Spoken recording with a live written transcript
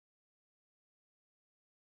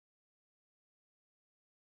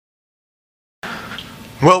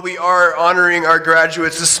Well, we are honoring our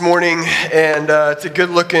graduates this morning, and it's a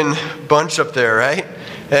good-looking bunch up there, right?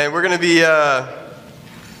 And we're going to be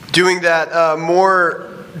doing that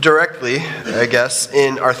more directly, I guess,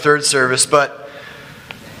 in our third service, but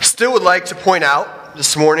still would like to point out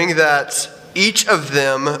this morning that each of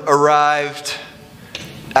them arrived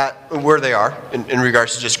at where they are in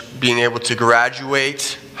regards to just being able to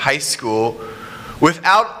graduate high school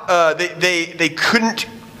without, they couldn't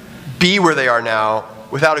be where they are now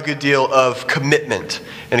without a good deal of commitment.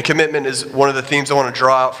 And commitment is one of the themes I want to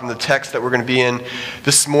draw out from the text that we're going to be in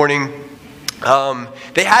this morning.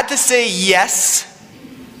 They had to say yes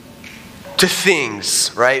to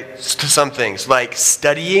things, right? To some things, like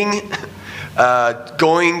studying,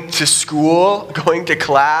 going to school, going to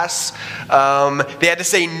class. They had to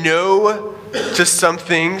say no to some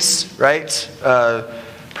things, right?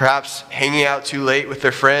 Perhaps hanging out too late with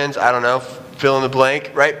their friends, I don't know. Fill in the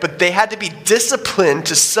blank, right? But they had to be disciplined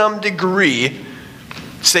to some degree,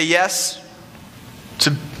 say yes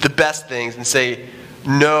to the best things and say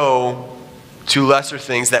no to lesser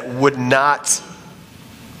things that would not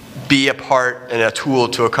be a part and a tool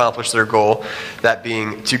to accomplish their goal, that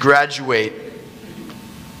being to graduate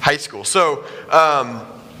high school. So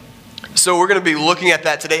we're going to be looking at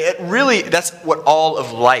that today. That's what all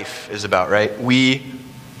of life is about, right? We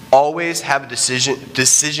always have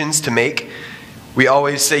decisions to make. We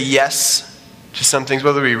always say yes to some things,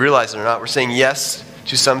 whether we realize it or not. We're saying yes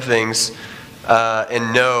to some things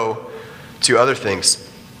and no to other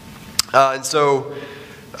things. And so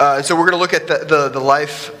we're going to look at the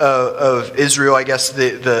life of Israel, I guess,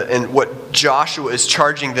 and what Joshua is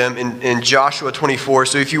charging them in Joshua 24.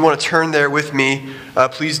 So if you want to turn there with me,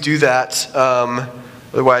 please do that.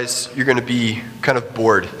 Otherwise, you're going to be kind of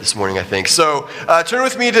bored this morning, I think. So turn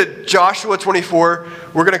with me to Joshua 24.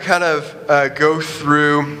 We're going to kind of go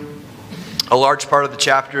through a large part of the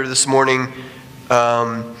chapter this morning.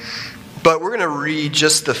 But we're going to read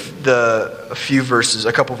just a few verses,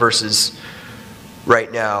 a couple verses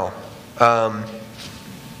right now.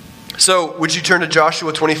 So would you turn to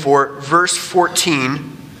Joshua 24, verse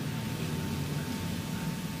 14.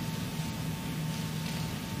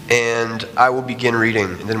 And I will begin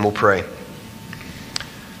reading, and then we'll pray.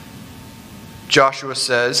 Joshua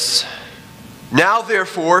says, "Now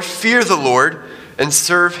therefore fear the Lord and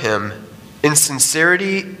serve him in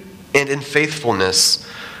sincerity and in faithfulness.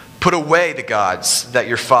 Put away the gods that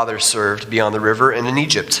your fathers served beyond the river and in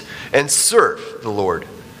Egypt, and serve the Lord.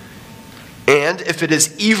 And if it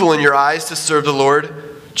is evil in your eyes to serve the Lord,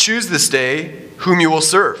 choose this day whom you will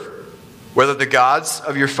serve, whether the gods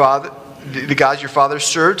your fathers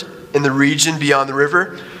served in the region beyond the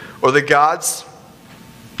river, or the gods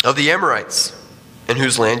of the Amorites, in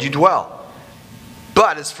whose land you dwell.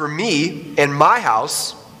 But as for me and my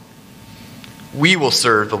house, we will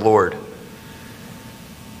serve the Lord."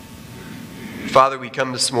 Father, we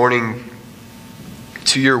come this morning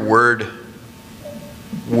to your word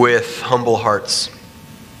with humble hearts.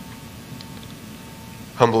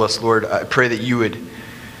 Humble us, Lord. I pray that you would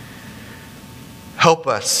help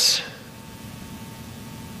us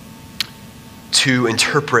to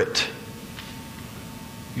interpret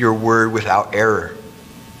your word without error,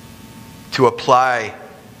 to apply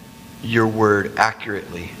your word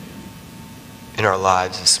accurately in our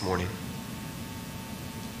lives this morning.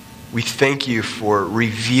 We thank you for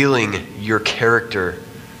revealing your character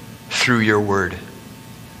through your word,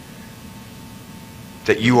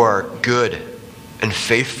 that you are good and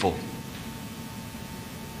faithful,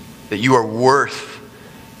 that you are worth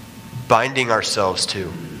binding ourselves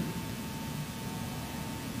to.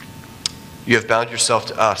 You have bound yourself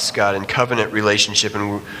to us, God, in covenant relationship,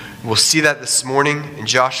 and we'll see that this morning in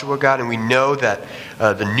Joshua, God, and we know that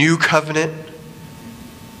the new covenant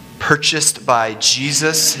purchased by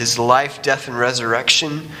Jesus, his life, death, and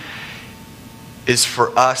resurrection, is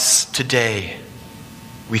for us today.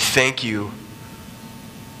 We thank you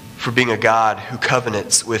for being a God who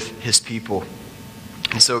covenants with his people.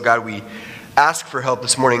 And so, God, we ask for help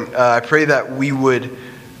this morning. I pray that we would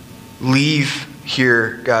leave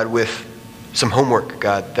here, God, with some homework,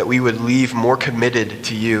 God, that we would leave more committed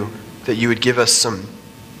to you, that you would give us some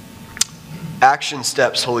action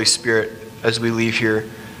steps, Holy Spirit, as we leave here,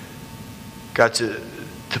 God, to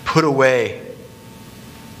put away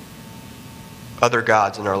other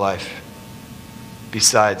gods in our life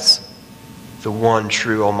besides the one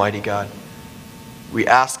true Almighty God. We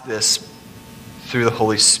ask this through the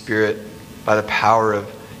Holy Spirit by the power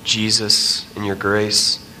of Jesus and your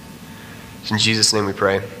grace. It's in Jesus' name we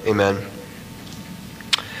pray. Amen.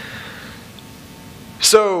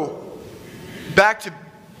 So, back to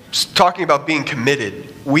talking about being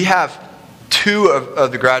committed. We have two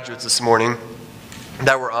of the graduates this morning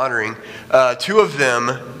that we're honoring. Two of them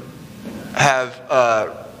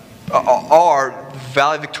are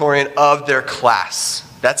valedictorian of their class.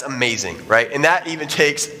 That's amazing, right? And that even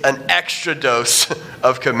takes an extra dose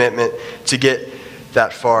of commitment to get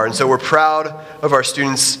that far. And so we're proud of our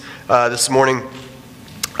students this morning,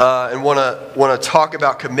 and want to talk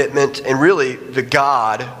about commitment and really the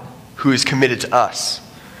God who is committed to us,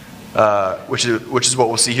 which is what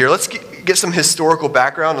we'll see here. Let's get some historical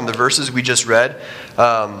background on the verses we just read,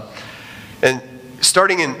 and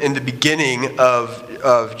starting in the beginning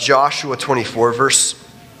of Joshua 24, verse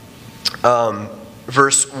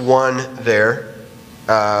 1 there.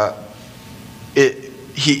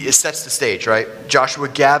 It sets the stage, right? Joshua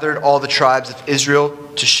gathered all the tribes of Israel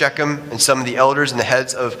to Shechem, and some of the elders and the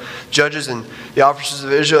heads of judges and the officers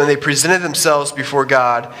of Israel, and they presented themselves before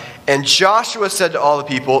God. And Joshua said to all the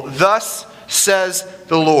people, "Thus says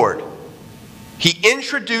the Lord." He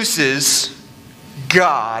introduces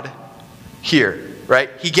God here, right?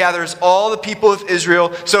 He gathers all the people of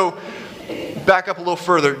Israel. So back up a little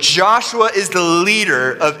further. Joshua is the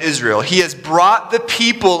leader of Israel. He has brought the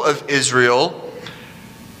people of Israel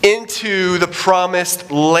into the promised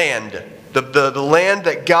land, the land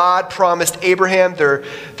that God promised Abraham, their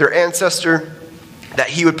ancestor, that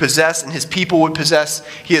he would possess and his people would possess.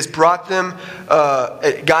 He has brought them,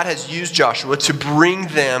 God has used Joshua to bring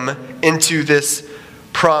them into this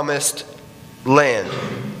promised land.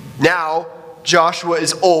 Now, Joshua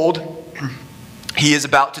is old. He is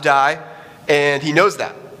about to die, and he knows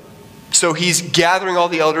that. So he's gathering all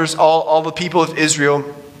the elders, all the people of Israel,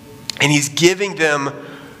 and he's giving them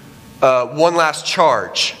one last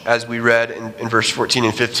charge, as we read in verse 14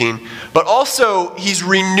 and 15. But also, he's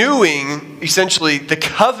renewing, essentially, the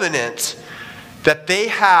covenant that they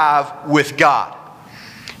have with God.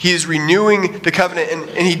 He is renewing the covenant,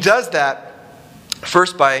 and he does that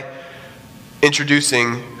first by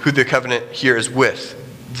introducing who the covenant here is with.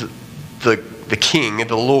 The King,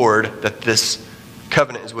 the Lord, that this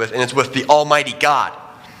covenant is with, and it's with the Almighty God.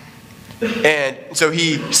 And so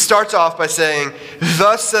he starts off by saying,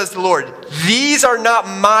 "Thus says the Lord." These are not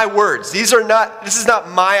my words. This is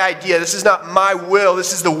not my idea. This is not my will.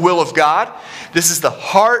 This is the will of God. This is the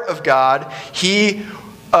heart of God. He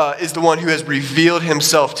is the one who has revealed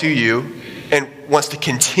himself to you and wants to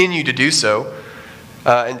continue to do so,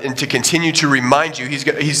 and to continue to remind you.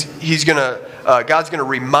 God's going to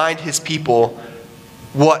remind his people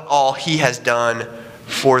what all he has done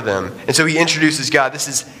for them. And so he introduces God. This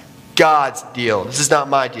is God's deal. This is not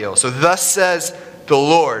my deal. So thus says the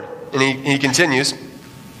Lord. And he continues,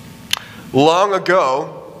 "Long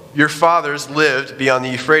ago, your fathers lived beyond the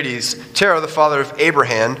Euphrates, Terah, the father of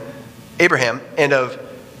Abraham, and of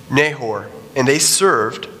Nahor, and they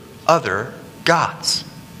served other gods."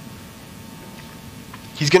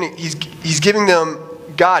 He's giving them,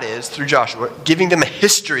 God is, through Joshua, giving them a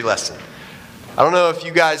history lesson. I don't know if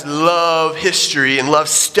you guys love history and love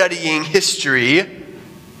studying history.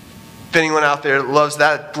 If anyone out there loves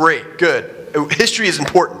that, great, good. History is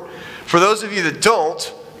important. For those of you that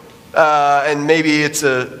don't, and maybe it's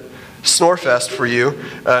a snore fest for you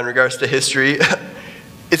in regards to history,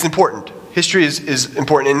 it's important. History is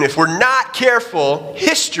important. And if we're not careful,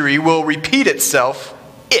 history will repeat itself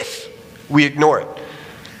if we ignore it.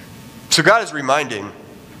 So God is reminding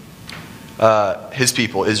his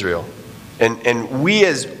people, Israel. And we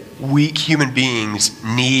as weak human beings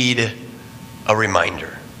need a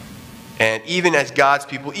reminder. And even as God's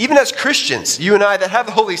people, even as Christians, you and I that have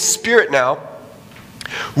the Holy Spirit now,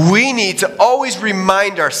 we need to always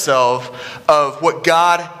remind ourselves of what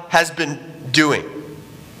God has been doing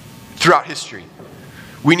throughout history.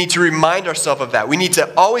 We need to remind ourselves of that. We need to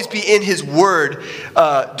always be in his word,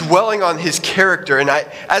 dwelling on his character. And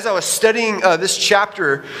as I was studying this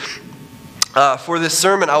chapter for this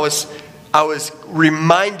sermon, I was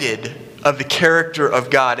reminded of the character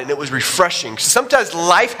of God, and it was refreshing. Sometimes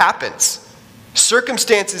life happens.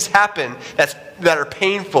 Circumstances happen that are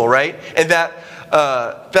painful, right? And that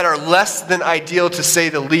are less than ideal, to say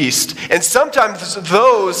the least. And sometimes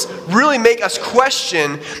those really make us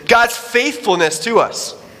question God's faithfulness to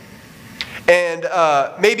us. And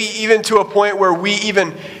maybe even to a point where we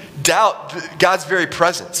even doubt God's very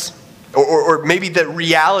presence. Or maybe the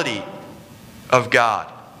reality of God.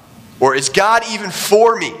 Or is God even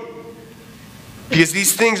for me? Because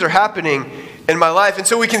these things are happening in my life. And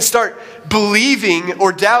so we can start believing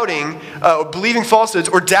or doubting, believing falsehoods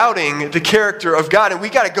or doubting the character of God. And we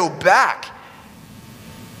got to go back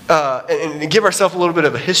and give ourselves a little bit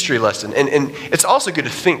of a history lesson. And it's also good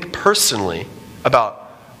to think personally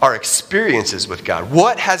about are experiences with God.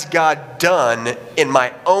 What has God done in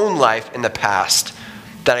my own life in the past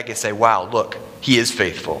that I can say, wow, look, he is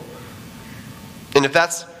faithful. And if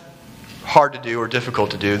that's hard to do or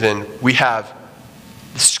difficult to do, then we have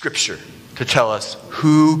the Scripture to tell us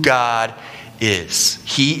who God is.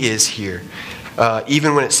 He is here,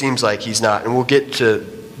 even when it seems like he's not. And we'll get to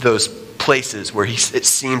those places where it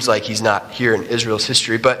seems like he's not here in Israel's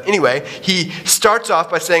history. But anyway, he starts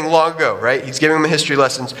off by saying long ago, right? He's giving them history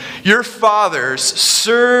lessons. Your fathers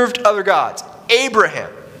served other gods.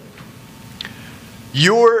 Abraham,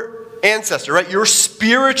 your ancestor, right? Your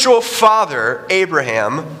spiritual father,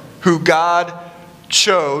 Abraham, who God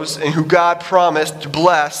chose and who God promised to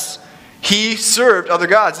bless, he served other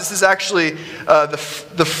gods. This is actually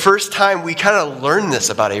the first time we kind of learn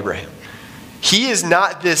this about Abraham. He is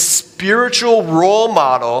not this spiritual role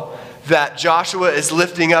model that Joshua is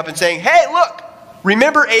lifting up and saying, hey, look,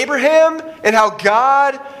 remember Abraham and how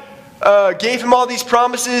God gave him all these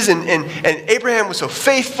promises and Abraham was so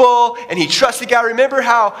faithful and he trusted God. Remember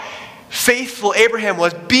how faithful Abraham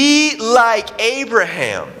was? Be like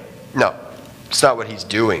Abraham. No, it's not what he's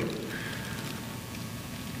doing.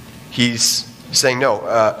 He's saying,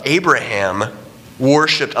 no, Abraham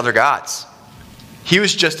worshipped other gods. He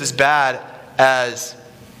was just as bad as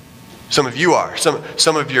some of you are.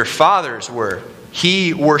 Some of your fathers were.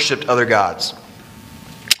 He worshipped other gods.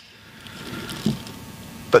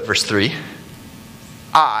 But verse 3,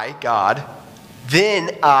 I, God,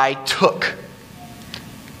 then I took.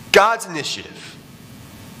 God's initiative,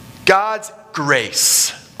 God's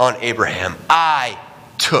grace on Abraham. I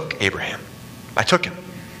took Abraham. I took him.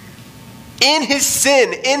 In his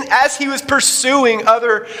sin, as he was pursuing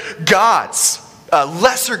other gods,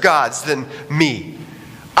 lesser gods than me,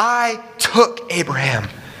 I took Abraham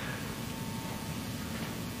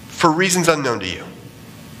for reasons unknown to you.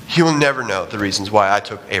 You will never know the reasons why I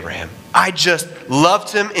took Abraham. I just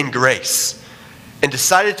loved him in grace and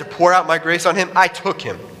decided to pour out my grace on him. I took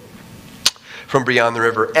him from beyond the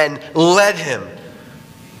river and led him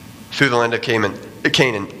through the land of Canaan.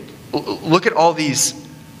 Look at all these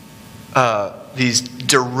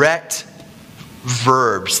direct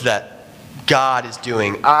verbs that God is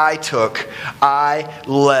doing. I took, I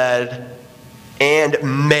led,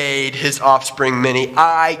 and made his offspring many.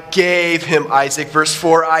 I gave him Isaac. Verse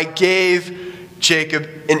 4, I gave Jacob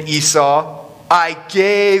and Esau. I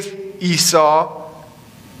gave Esau.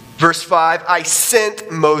 Verse 5, I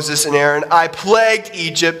sent Moses and Aaron. I plagued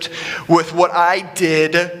Egypt with what I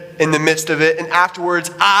did in the midst of it. And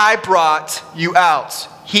afterwards, I brought you out.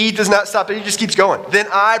 He does not stop there. He just keeps going. Then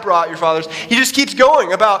I brought your fathers. He just keeps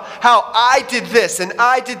going about how I did this and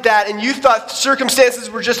I did that. And you thought circumstances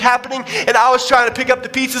were just happening and I was trying to pick up the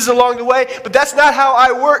pieces along the way. But that's not how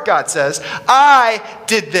I work, God says. I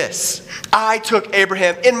did this. I took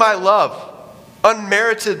Abraham in my love.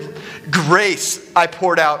 Unmerited grace I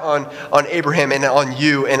poured out on Abraham and on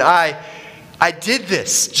you. And I did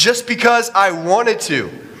this just because I wanted to.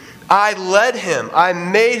 I led him. I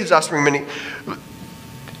made his offspring many.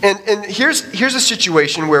 And here's a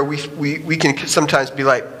situation where we can sometimes be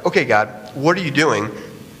like, okay, God, what are you doing?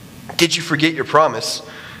 Did you forget your promise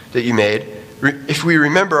that you made? If we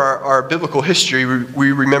remember our biblical history,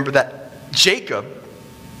 we remember that Jacob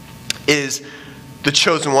is the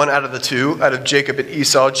chosen one out of the two, out of Jacob and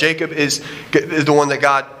Esau. Jacob is the one that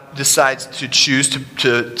God decides to choose to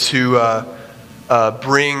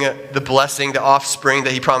bring the blessing, the offspring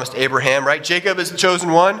that he promised Abraham, right? Jacob is the chosen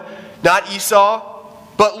one, not Esau.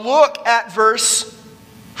 But look at verse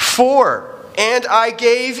 4. And I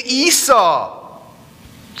gave Esau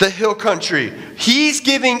the hill country. He's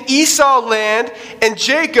giving Esau land, and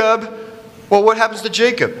Jacob, well, what happens to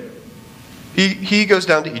Jacob? He goes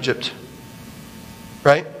down to Egypt.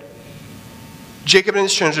 Right? Jacob and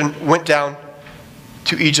his children went down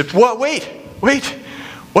to Egypt. What? Wait.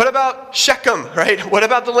 What about Shechem, right? What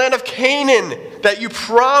about the land of Canaan that you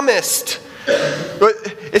promised?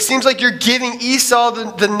 It seems like you're giving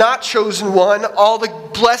Esau, the not chosen one, all the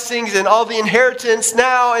blessings and all the inheritance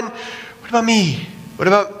now. And what about me? What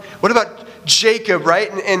about Jacob, right?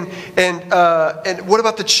 And what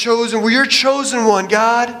about the chosen? Well, you're chosen one,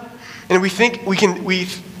 God. And we think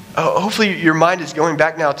hopefully your mind is going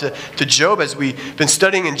back now to Job, as we've been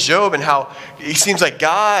studying in Job, and how it seems like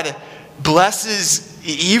God blesses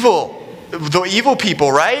the evil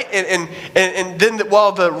people, right? And then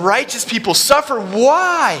while the righteous people suffer,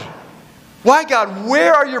 why? Why, God?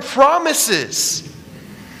 Where are your promises?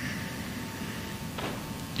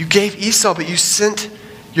 You gave Esau, but you sent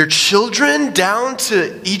your children down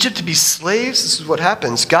to Egypt to be slaves? This is what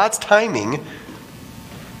happens. God's timing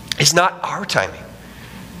is not our timing.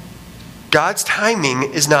 God's timing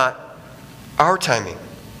is not our timing.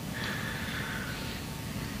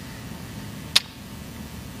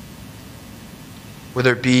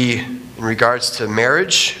 Whether it be in regards to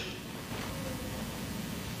marriage,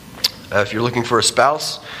 if you're looking for a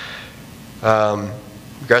spouse, in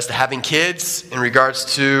regards to having kids, in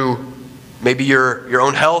regards to maybe your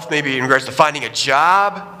own health, maybe in regards to finding a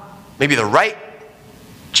job, maybe the right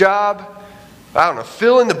job. I don't know,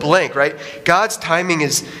 fill in the blank, right? God's timing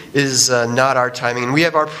is not our timing. And we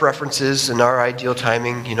have our preferences and our ideal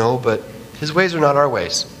timing, but his ways are not our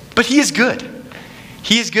ways. But he is good.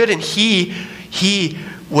 He is good, and he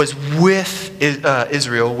was with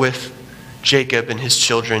Israel, with Jacob and his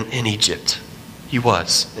children in Egypt. He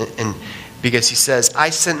was. And because he says,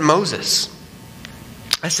 I sent Moses.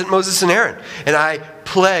 I sent Moses and Aaron, and I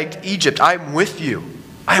plagued Egypt. I'm with you.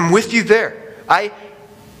 I'm with you there. I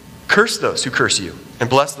curse those who curse you, and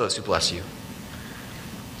bless those who bless you.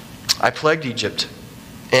 I plagued Egypt,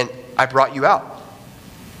 and I brought you out.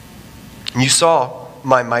 And you saw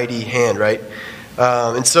my mighty hand, right?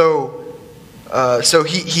 And so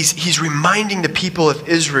he's reminding the people of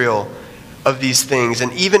Israel of these things.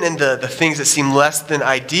 And even in the things that seem less than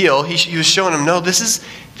ideal, he was showing them, no, this is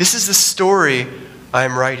the story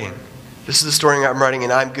I'm writing. This is the story I'm writing,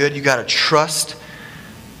 and I'm good. You got to trust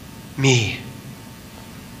me.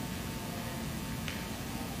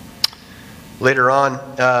 Later on,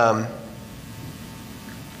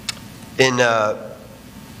 in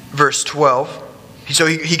verse 12, so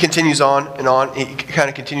he continues on and on. He kind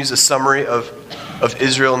of continues a summary of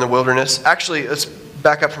Israel in the wilderness. Actually, let's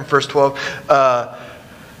back up from verse 12.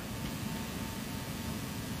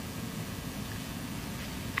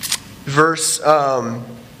 Verse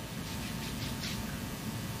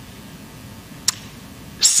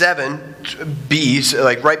 7b, so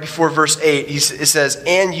like right before verse 8, it says,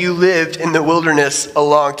 and you lived in the wilderness a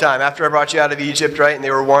long time. After I brought you out of Egypt, right, and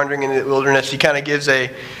they were wandering in the wilderness, he kind of gives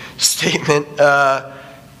a statement,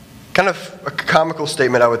 kind of a comical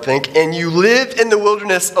statement, I would think. And you lived in the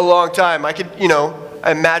wilderness a long time. I could,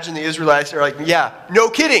 I imagine the Israelites are like, yeah, no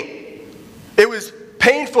kidding. It was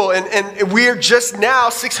painful, and we're just now,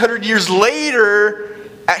 600 years later,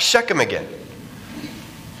 at Shechem again.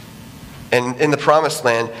 And in the promised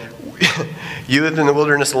land, you lived in the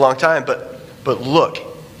wilderness a long time, but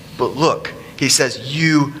look, he says,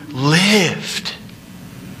 you lived.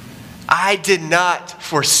 I did not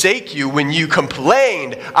forsake you when you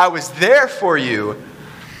complained. I was there for you.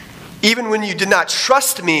 Even when you did not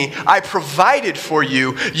trust me, I provided for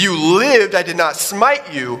you. You lived, I did not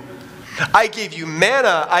smite you. I gave you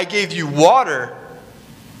manna, I gave you water.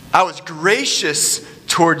 I was gracious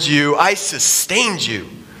towards you, I sustained you.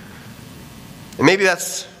 And maybe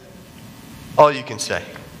that's all you can say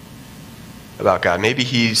about God. Maybe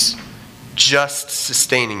he's just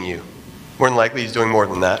sustaining you. More than likely, he's doing more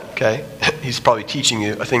than that, okay? He's probably teaching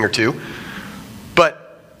you a thing or two.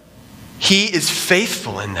 But he is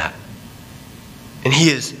faithful in that. And he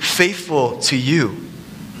is faithful to you.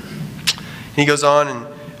 And he goes on and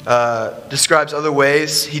describes other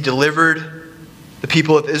ways he delivered the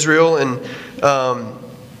people of Israel and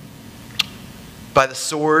by the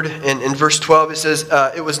sword. And in verse 12 it says,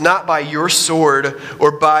 it was not by your sword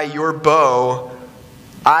or by your bow.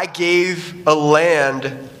 I gave a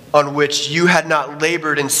land on which you had not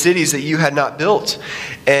labored, in cities that you had not built.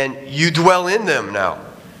 And you dwell in them now.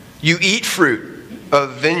 You eat fruit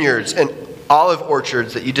of vineyards and olive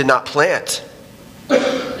orchards that you did not plant.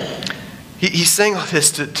 He's saying all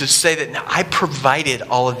this to say that now I provided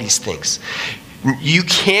all of these things. You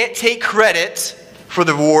can't take credit for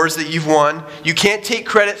the wars that you've won. You can't take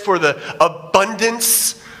credit for the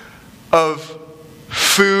abundance of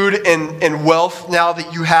food and wealth now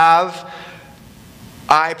that you have.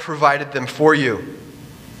 I provided them for you.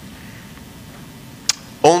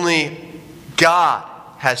 Only God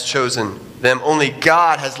has chosen them. Only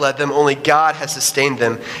God has led them. Only God has sustained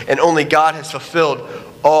them. And only God has fulfilled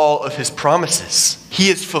all of his promises. He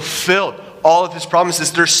has fulfilled all of his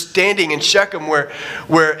promises. They're standing in Shechem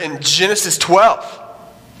where in Genesis 12,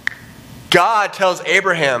 God tells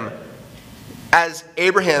Abraham, as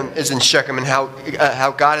Abraham is in Shechem, and how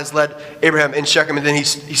God has led Abraham in Shechem, and then he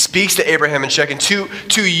speaks to Abraham in Shechem, to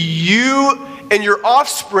you and your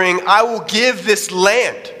offspring I will give this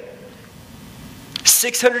land.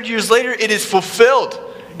 600 years later, it is fulfilled,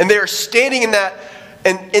 and they are standing in that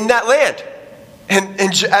land. And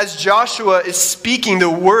as Joshua is speaking the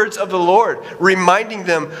words of the Lord, reminding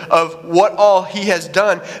them of what all he has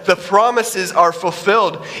done, the promises are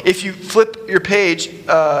fulfilled. If you flip your page,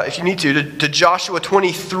 if you need to Joshua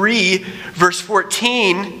 23, verse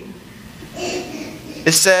 14,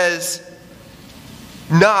 it says,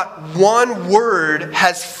 not one word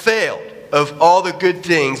has failed of all the good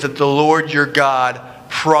things that the Lord your God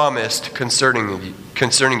promised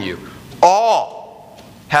concerning you. All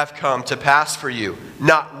have come to pass for you.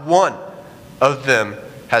 Not one of them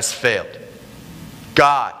has failed.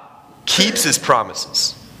 God keeps his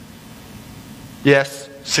promises. Yes,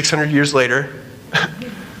 600 years later.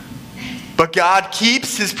 But God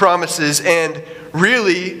keeps his promises, and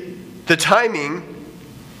really the timing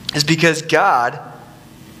is because God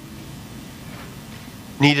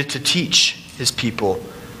needed to teach his people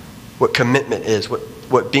what commitment is,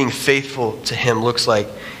 what being faithful to him looks like.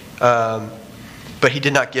 But he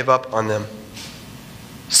did not give up on them.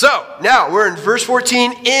 So, now we're in verse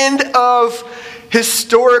 14, end of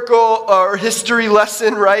historical or history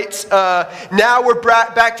lesson, right? Now we're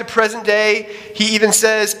back to present day. He even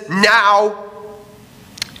says, now.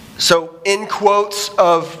 So, in quotes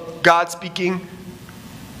of God speaking.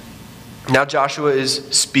 Now Joshua is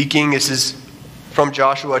speaking. This is from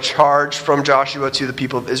Joshua, a charge from Joshua to the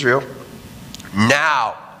people of Israel.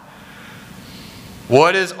 Now.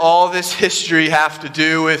 What does all this history have to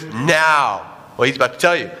do with now? Well, he's about to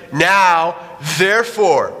tell you. Now,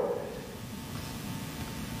 therefore.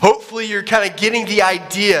 Hopefully you're kind of getting the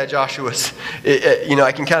idea, Joshua's.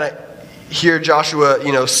 I can kind of hear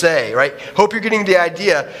Joshua, say, right? Hope you're getting the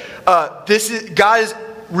idea. God is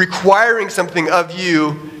requiring something of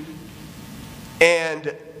you,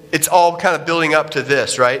 and it's all kind of building up to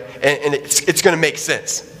this, right? And it's going to make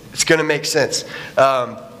sense. It's going to make sense.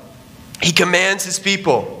 He commands his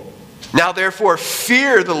people, now therefore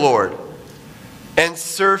fear the Lord and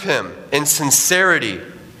serve him in sincerity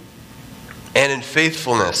and in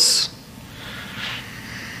faithfulness.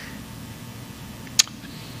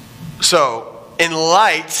 So, in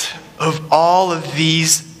light of all of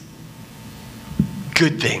these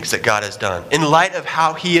good things that God has done, in light of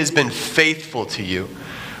how he has been faithful to you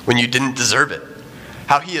when you didn't deserve it,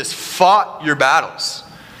 how he has fought your battles,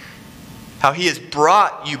 how he has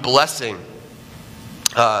brought you blessing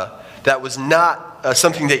that was not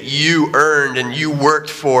something that you earned and you worked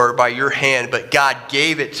for by your hand, but God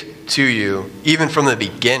gave it to you, even from the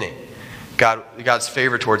beginning. God's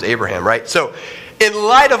favor towards Abraham, right? So, in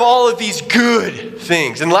light of all of these good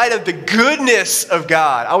things, in light of the goodness of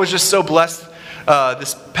God, I was just so blessed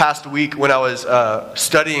this past week when I was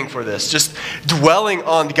studying for this. Just dwelling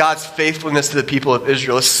on God's faithfulness to the people of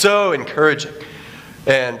Israel is so encouraging.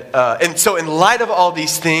 And so in light of all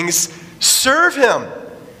these things, serve him.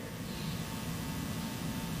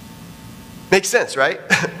 Makes sense, right?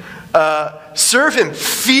 Serve him,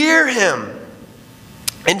 fear him,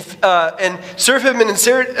 and serve him in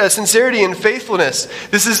sincerity and faithfulness.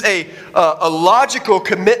 This is a logical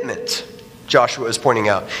commitment, Joshua is pointing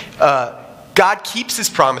out. God keeps his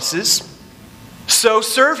promises, so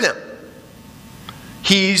serve him.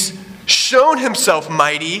 He's shown himself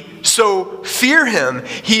mighty, so fear him.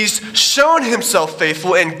 He's shown himself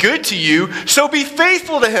faithful and good to you, so be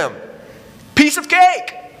faithful to him. Piece of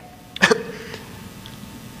cake.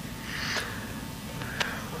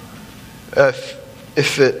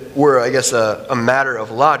 If it were, I guess, a matter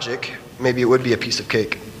of logic, maybe it would be a piece of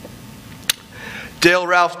cake. Dale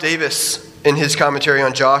Ralph Davis, in his commentary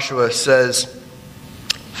on Joshua, says,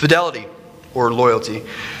 fidelity, or loyalty,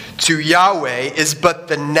 to Yahweh is but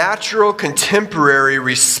the natural contemporary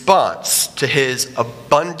response to his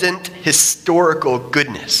abundant historical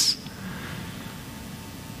goodness.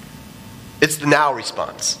 It's the now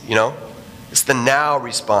response, It's the now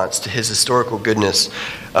response to his historical goodness.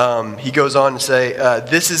 He goes on to say,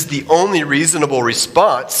 this is the only reasonable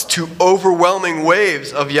response to overwhelming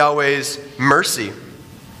waves of Yahweh's mercy.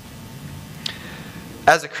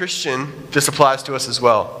 As a Christian, this applies to us as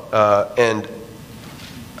well. And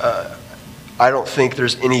I don't think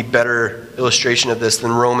there's any better illustration of this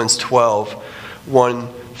than Romans 12, 1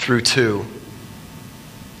 through 2.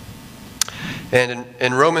 And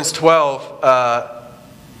in Romans 12,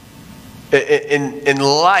 in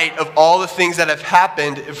light of all the things that have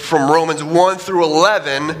happened from Romans 1 through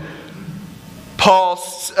 11, Paul,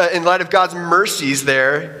 in light of God's mercies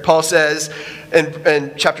there, Paul says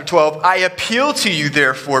in chapter 12, I appeal to you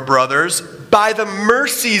therefore, brothers, by the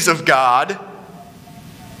mercies of God,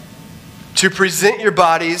 to present your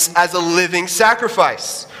bodies as a living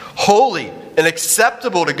sacrifice, holy and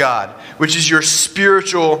acceptable to God, which is your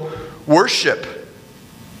spiritual worship.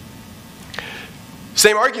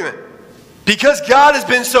 Same argument. Because God has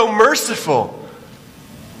been so merciful,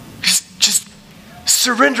 just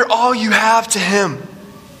surrender all you have to him.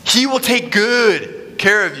 He will take good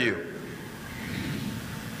care of you.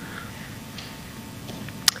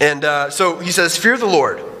 And so he says, fear the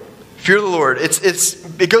Lord. Fear the Lord.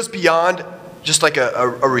 It goes beyond just like a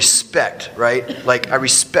respect, right? Like, I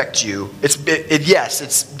respect you. Yes,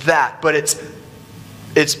 it's that, but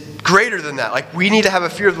it's greater than that. Like, we need to have a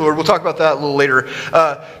fear of the Lord. We'll talk about that a little later.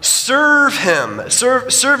 Serve him.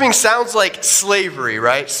 Serving sounds like slavery,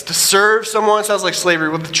 right? To serve someone sounds like slavery.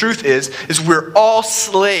 What the truth is we're all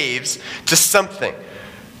slaves to something.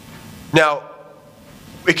 Now,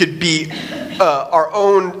 it could be our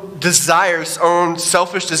own desires, our own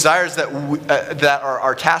selfish desires that are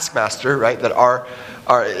our taskmaster, right? That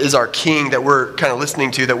is our king that we're kind of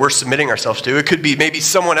listening to, that we're submitting ourselves to. It could be maybe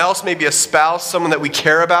someone else, maybe a spouse, someone that we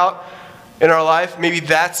care about in our life. Maybe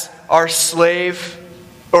that's our slave,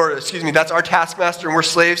 that's our taskmaster, and we're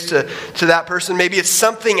slaves to that person. Maybe it's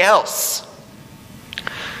something else.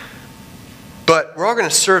 But we're all going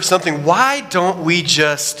to serve something. Why don't we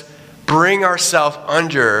just bring ourselves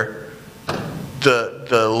under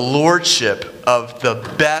the lordship of the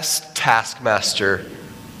best taskmaster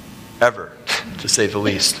ever, to say the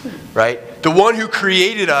least, right? The one who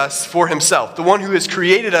created us for himself, the one who has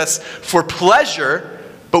created us for pleasure,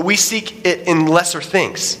 but we seek it in lesser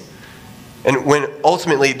things. And when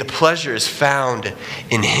ultimately the pleasure is found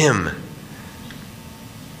in him.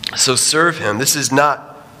 So serve him. This is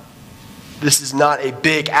not a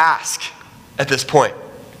big ask at this point.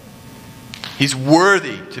 He's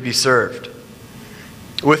worthy to be served.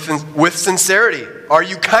 With sincerity, are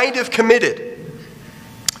you kind of committed?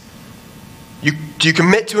 Do you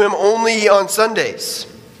commit to him only on Sundays?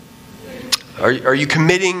 Are you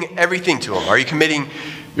committing everything to him? Are you committing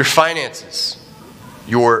your finances,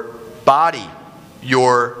 your body,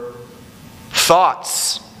 your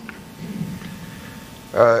thoughts?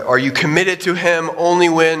 Are you committed to him only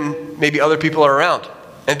when maybe other people are around?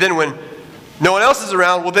 And then when no one else is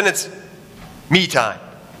around, well, then it's me time.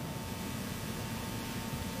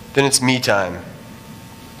 Then it's me time.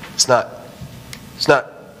 It's not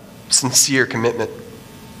sincere commitment.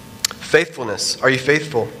 Faithfulness. Are you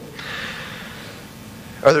faithful?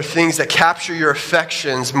 Are there things that capture your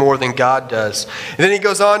affections more than God does? And then he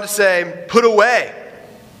goes on to say, put away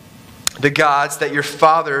the gods that your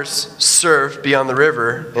fathers served beyond the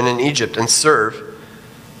river and in Egypt, and serve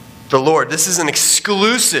the Lord. This is an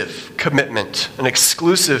exclusive commitment. An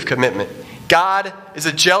exclusive commitment. God is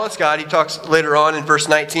a jealous God. He talks later on in verse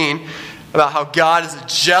 19 about how God is a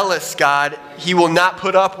jealous God. He will not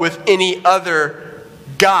put up with any other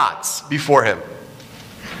gods before him.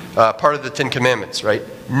 Part of the Ten Commandments, right?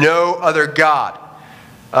 No other God.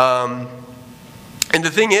 And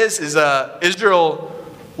the thing is Israel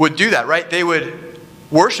would do that, right? They would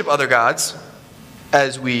worship other gods,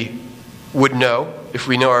 as we would know if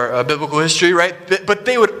we know our biblical history, right? But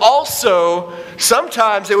they would also,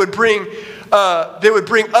 sometimes they would bring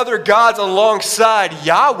other gods alongside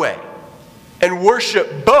Yahweh and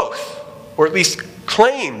worship both, or at least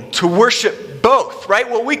claim to worship both, right?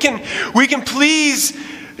 Well, we can please,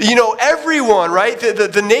 everyone, right?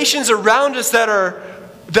 The nations around us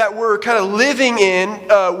that we're kind of living in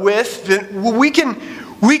with,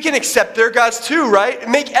 we can accept their gods too, right?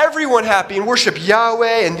 Make everyone happy and worship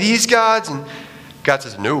Yahweh and these gods. And God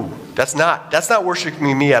says, no, that's not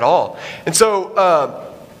worshiping me at all. And so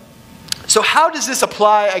how does this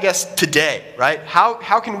apply, I guess, today, right?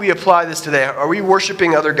 How can we apply this today? Are we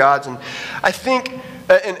worshiping other gods? And I think,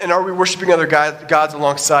 and are we worshiping other gods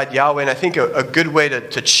alongside Yahweh? And I think a good way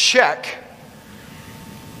to check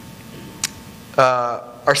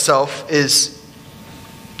ourselves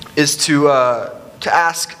is to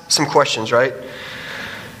ask some questions, right?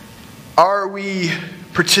 Are we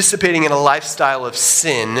participating in a lifestyle of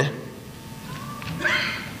sin,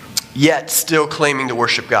 yet still claiming to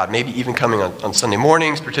worship God? Maybe even coming on Sunday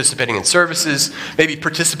mornings, participating in services, maybe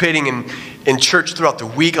participating in church throughout the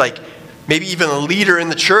week, like maybe even a leader in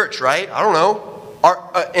the church, right? I don't know.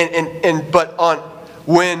 But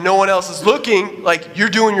when no one else is looking, like you're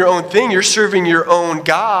doing your own thing, you're serving your own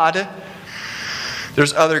God.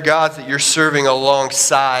 There's other gods that you're serving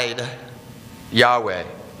alongside Yahweh.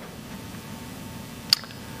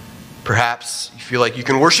 Perhaps you feel like you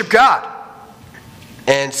can worship God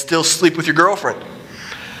and still sleep with your girlfriend.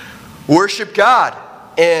 Worship God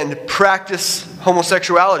and practice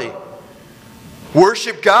homosexuality.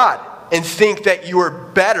 Worship God and think that you are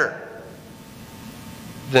better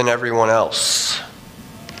than everyone else.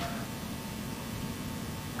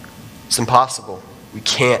 It's impossible. We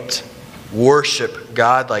can't worship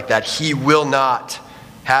God like that. He will not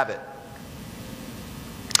have it.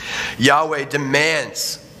 Yahweh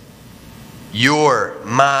demands your,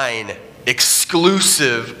 mine,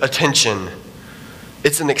 exclusive attention.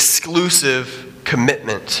 It's an exclusive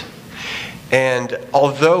commitment. And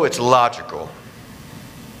although it's logical,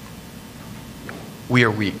 we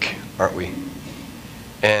are weak, aren't we?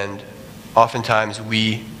 And oftentimes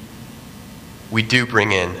we do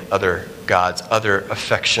bring in other gods, other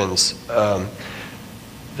affections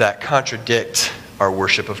that contradict our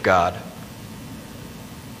worship of God.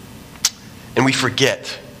 And we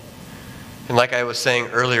forget. And like I was saying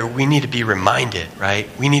earlier, we need to be reminded, right?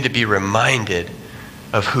 We need to be reminded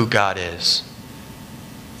of who God is.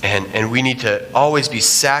 And we need to always be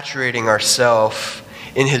saturating ourselves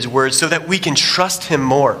in his word so that we can trust him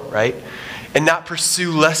more, right? And not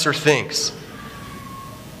pursue lesser things.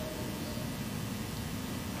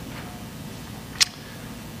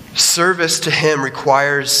 Service to him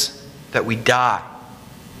requires that we die.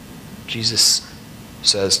 Jesus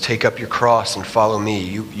says, take up your cross and follow me.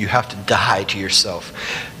 You have to die to yourself.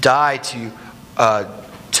 Die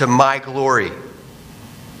to my glory.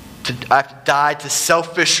 I have to die to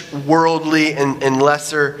selfish, worldly, and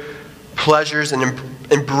lesser pleasures and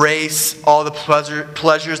embrace all the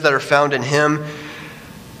pleasures that are found in him.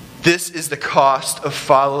 This is the cost of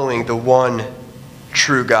following the one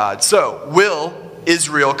true God. So, will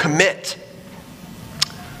Israel commit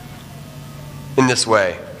in this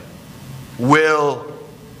way? Will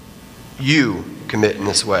you commit in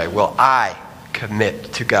this way? Will I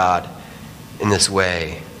commit to God in this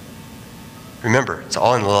way? Remember, it's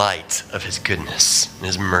all in light of his goodness and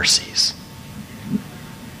his mercies.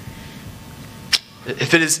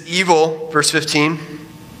 If it is evil, verse 15,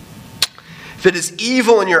 if it is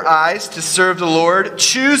evil in your eyes to serve the Lord,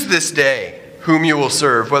 choose this day whom you will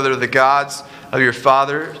serve, whether the gods of your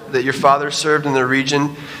father that your father served in the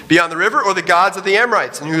region beyond the river, or the gods of the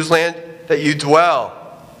Amorites in whose land that you dwell.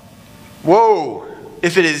 Whoa!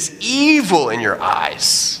 If it is evil in your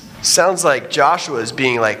eyes, sounds like Joshua is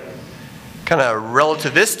being like kind of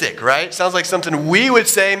relativistic, right? Sounds like something we would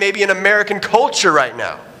say maybe in American culture right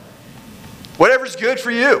now. Whatever's good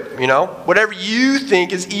for you, Whatever you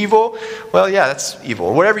think is evil, well, yeah, that's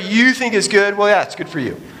evil. Whatever you think is good, well, yeah, it's good for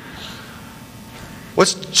you.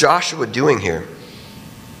 What's Joshua doing here?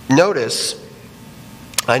 I noticed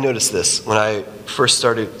this when I first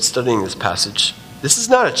started studying this passage. This is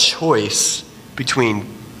not a choice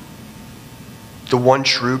between the one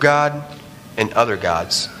true God and other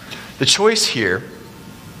gods. The choice here,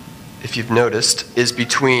 if you've noticed, is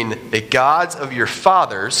between the gods of your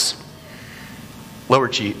fathers,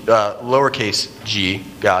 lowercase g,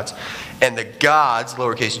 gods, and the gods,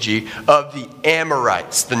 lowercase g, of the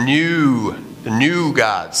Amorites, the new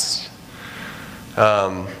gods,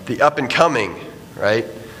 the up and coming, right,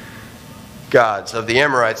 gods of the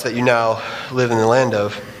Amorites that you now live in the land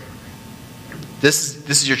of. This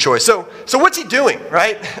is your choice. So what's he doing,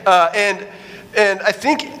 right? And I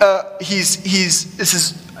think this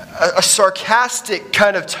is a sarcastic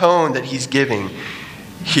kind of tone that he's giving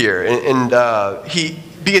here,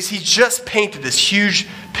 because he just painted this huge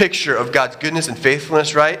picture of God's goodness and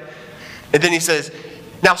faithfulness, right? And then he says,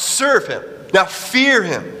 now serve him, now fear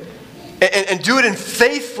him, and do it in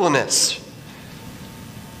faithfulness.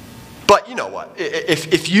 But you know what?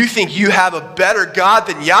 If you think you have a better God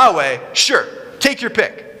than Yahweh, sure, take your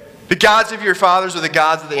pick. The gods of your fathers or the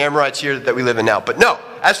gods of the Amorites here that we live in now. But no,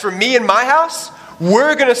 as for me and my house,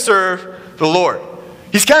 we're going to serve the Lord.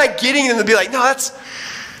 He's kind of getting them to be like, no, that's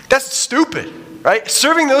stupid, right?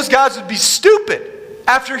 Serving those gods would be stupid.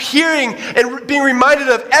 After hearing and being reminded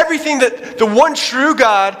of everything that the one true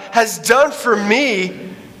God has done for me,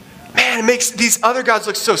 man, it makes these other gods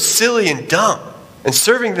look so silly and dumb, and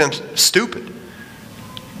serving them stupid,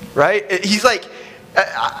 right? He's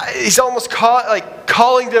almost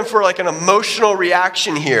calling them for like an emotional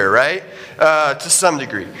reaction here, right? To some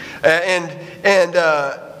degree, and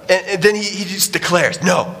then he just declares,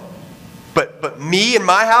 no. But me and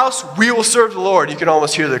my house, we will serve the Lord. You can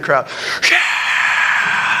almost hear the crowd.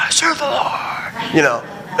 Yeah, serve the Lord.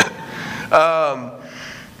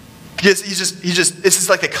 Because this is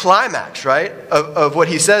like the climax, right, of what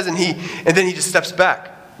he says, and then he just steps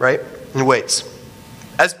back, right, and waits.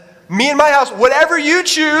 As me and my house, whatever you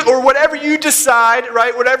choose or whatever you decide,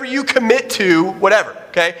 right, whatever you commit to, whatever,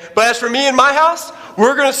 okay. But as for me and my house,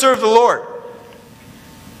 we're going to serve the Lord.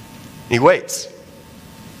 And he waits.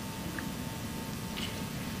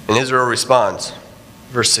 And Israel responds,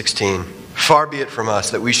 verse 16, far be it from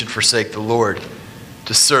us that we should forsake the Lord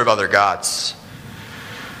to serve other gods.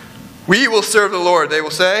 We will serve the Lord, they will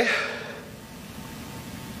say.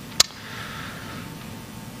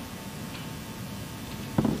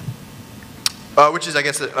 Which is, I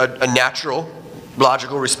guess, a natural,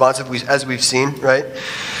 logical response as we've seen, right?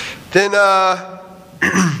 Then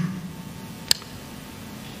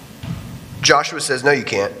Joshua says, no, you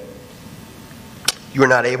can't. You are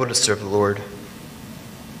not able to serve the Lord.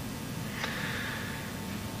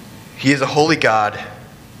 He is a holy God,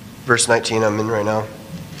 verse 19 I'm in right now.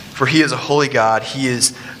 For he is a holy God. He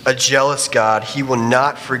is a jealous God. He will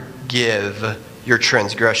not forgive your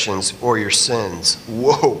transgressions or your sins.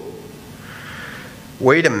 Whoa.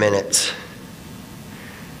 Wait a minute.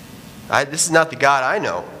 This is not the God I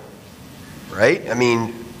know, right? I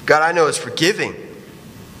mean, God I know is forgiving.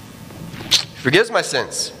 He forgives my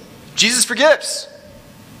sins. Jesus forgives.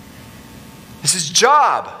 It's his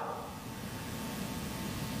job.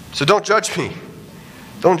 So don't judge me.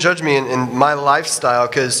 Don't judge me in my lifestyle,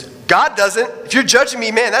 because God doesn't. If you're judging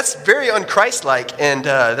me, man, that's very un-Christ-like, and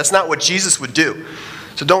that's not what Jesus would do.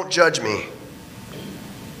 So don't judge me.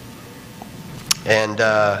 And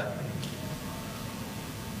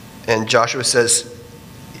Joshua says,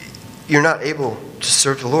 you're not able to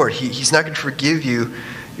serve the Lord. He's not going to forgive you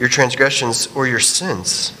your transgressions or your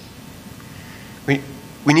sins.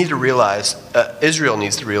 We need to realize, Israel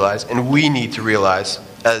needs to realize, and we need to realize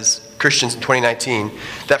as Christians in 2019,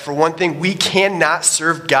 that for one thing, we cannot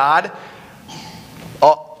serve God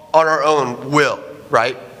on our own will,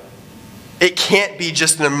 right? It can't be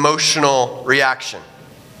just an emotional reaction.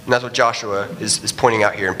 And that's what Joshua is pointing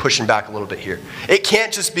out here and pushing back a little bit here. It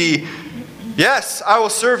can't just be, yes, I will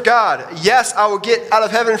serve God. Yes, I will get out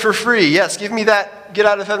of heaven for free. Yes, give me that get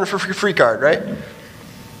out of heaven for free card, right?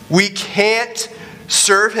 We can't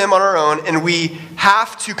serve him on our own, and we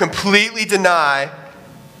have to completely deny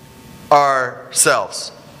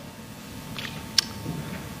ourselves.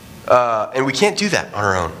 And we can't do that on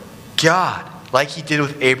our own. God, like he did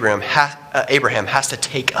with Abraham, has to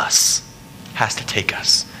take us. Has to take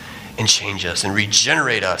us and change us and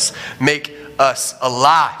regenerate us. Make us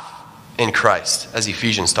alive in Christ, as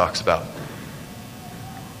Ephesians talks about.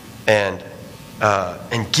 And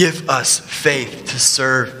give us faith to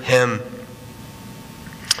serve him.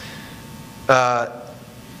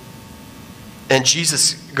 And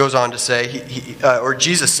Jesus goes on to say, or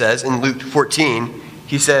Jesus says in Luke 14,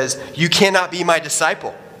 he says, you cannot be my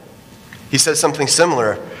disciple. He says something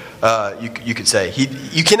similar, you could say.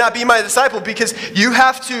 You cannot be my disciple because you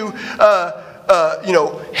have to,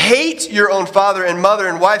 hate your own father and mother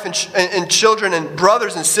and wife and children and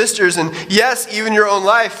brothers and sisters. And yes, even your own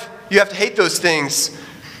life, you have to hate those things,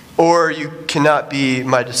 or you cannot be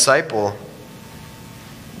my disciple.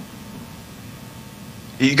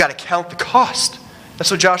 You got to count the cost.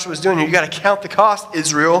 That's what Joshua was doing. You got to count the cost,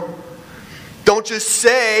 Israel. Don't just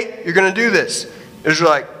say you're going to do this.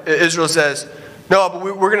 Israel says, no, but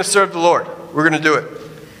we're going to serve the Lord. We're going to do it.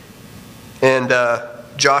 And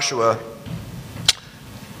Joshua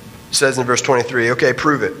says in verse 23, okay,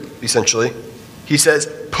 prove it, essentially. He says,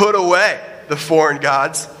 put away the foreign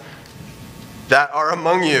gods that are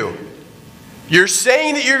among you. You're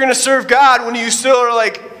saying that you're going to serve God when you still are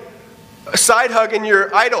like side-hugging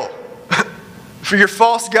your idol for your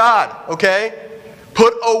false god, okay?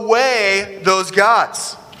 Put away those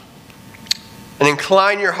gods and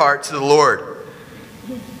incline your heart to the Lord,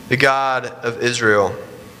 the God of Israel.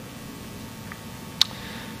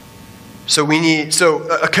 So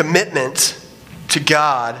a commitment to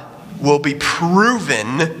God will be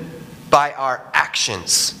proven by our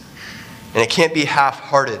actions, and it can't be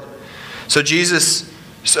half-hearted. So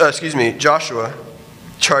Joshua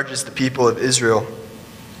charges the people of Israel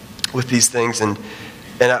with these things. And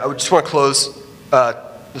I just want to close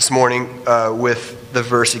this morning with the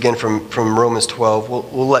verse again from Romans 12.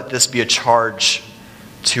 We'll let this be a charge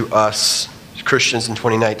to us, Christians in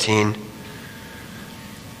 2019.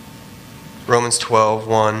 Romans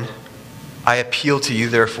 12:1. I appeal to you,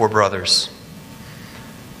 therefore, brothers,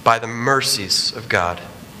 by the mercies of God,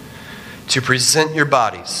 to present your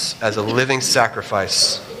bodies as a living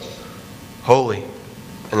sacrifice, holy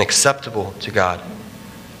and acceptable to God,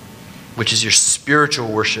 which is your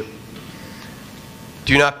spiritual worship.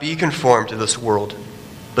 Do not be conformed to this world,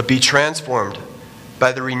 but be transformed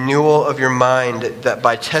by the renewal of your mind, that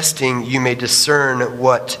by testing you may discern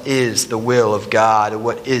what is the will of God,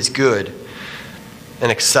 what is good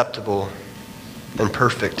and acceptable and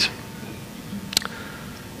perfect.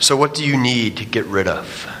 So what do you need to get rid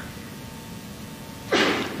of?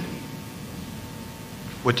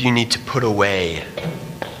 What do you need to put away,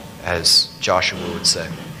 as Joshua would say?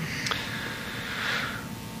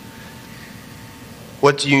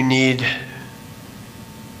 What do you need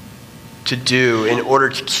to do in order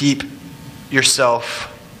to keep yourself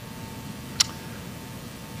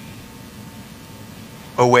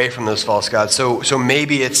away from those false gods? So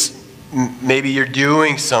maybe you're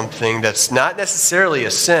doing something that's not necessarily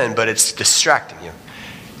a sin, but it's distracting you,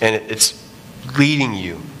 and it's leading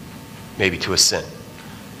you maybe to a sin.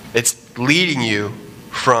 It's leading you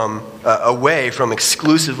away from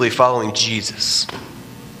exclusively following Jesus.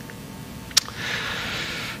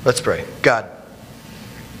 Let's pray. God,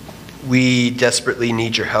 we desperately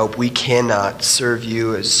need your help. We cannot serve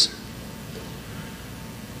you as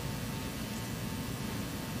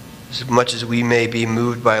much as we may be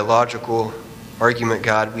moved by a logical argument,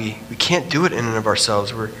 God. We can't do it in and of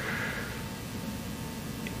ourselves. We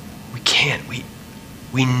can't.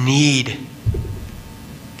 We need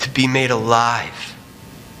to be made alive.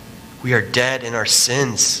 We are dead in our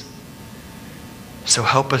sins. So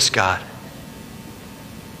help us, God.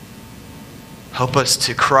 Help us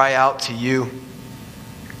to cry out to you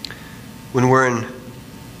when we're in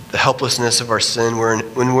the helplessness of our sin,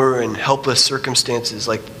 when we're in helpless circumstances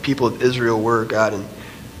like the people of Israel were, God, in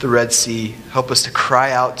the Red Sea. Help us to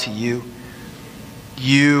cry out to you.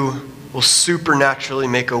 You will supernaturally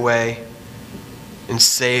make a way and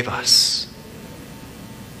save us,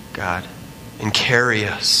 God, and carry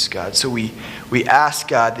us, God. So we ask,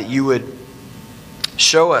 God, that you would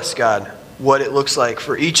show us, God, what it looks like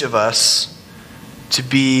for each of us to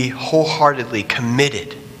be wholeheartedly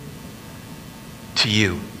committed to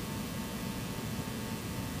you.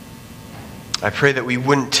 I pray that we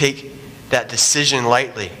wouldn't take that decision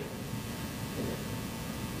lightly,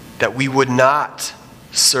 that we would not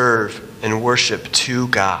serve and worship two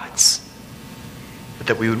gods, but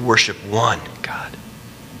that we would worship one God.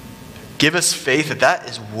 Give us faith that that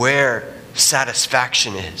is where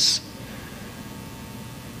satisfaction is.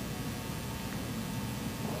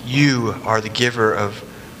 You are the giver of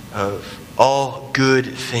all good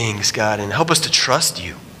things, God, and help us to trust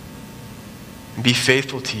you and be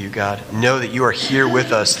faithful to you, God. Know that you are here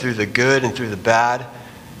with us through the good and through the bad.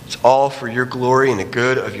 It's all for your glory and the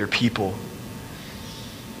good of your people.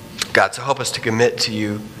 God, so help us to commit to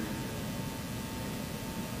you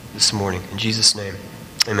this morning. In Jesus' name,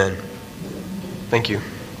 amen. Thank you.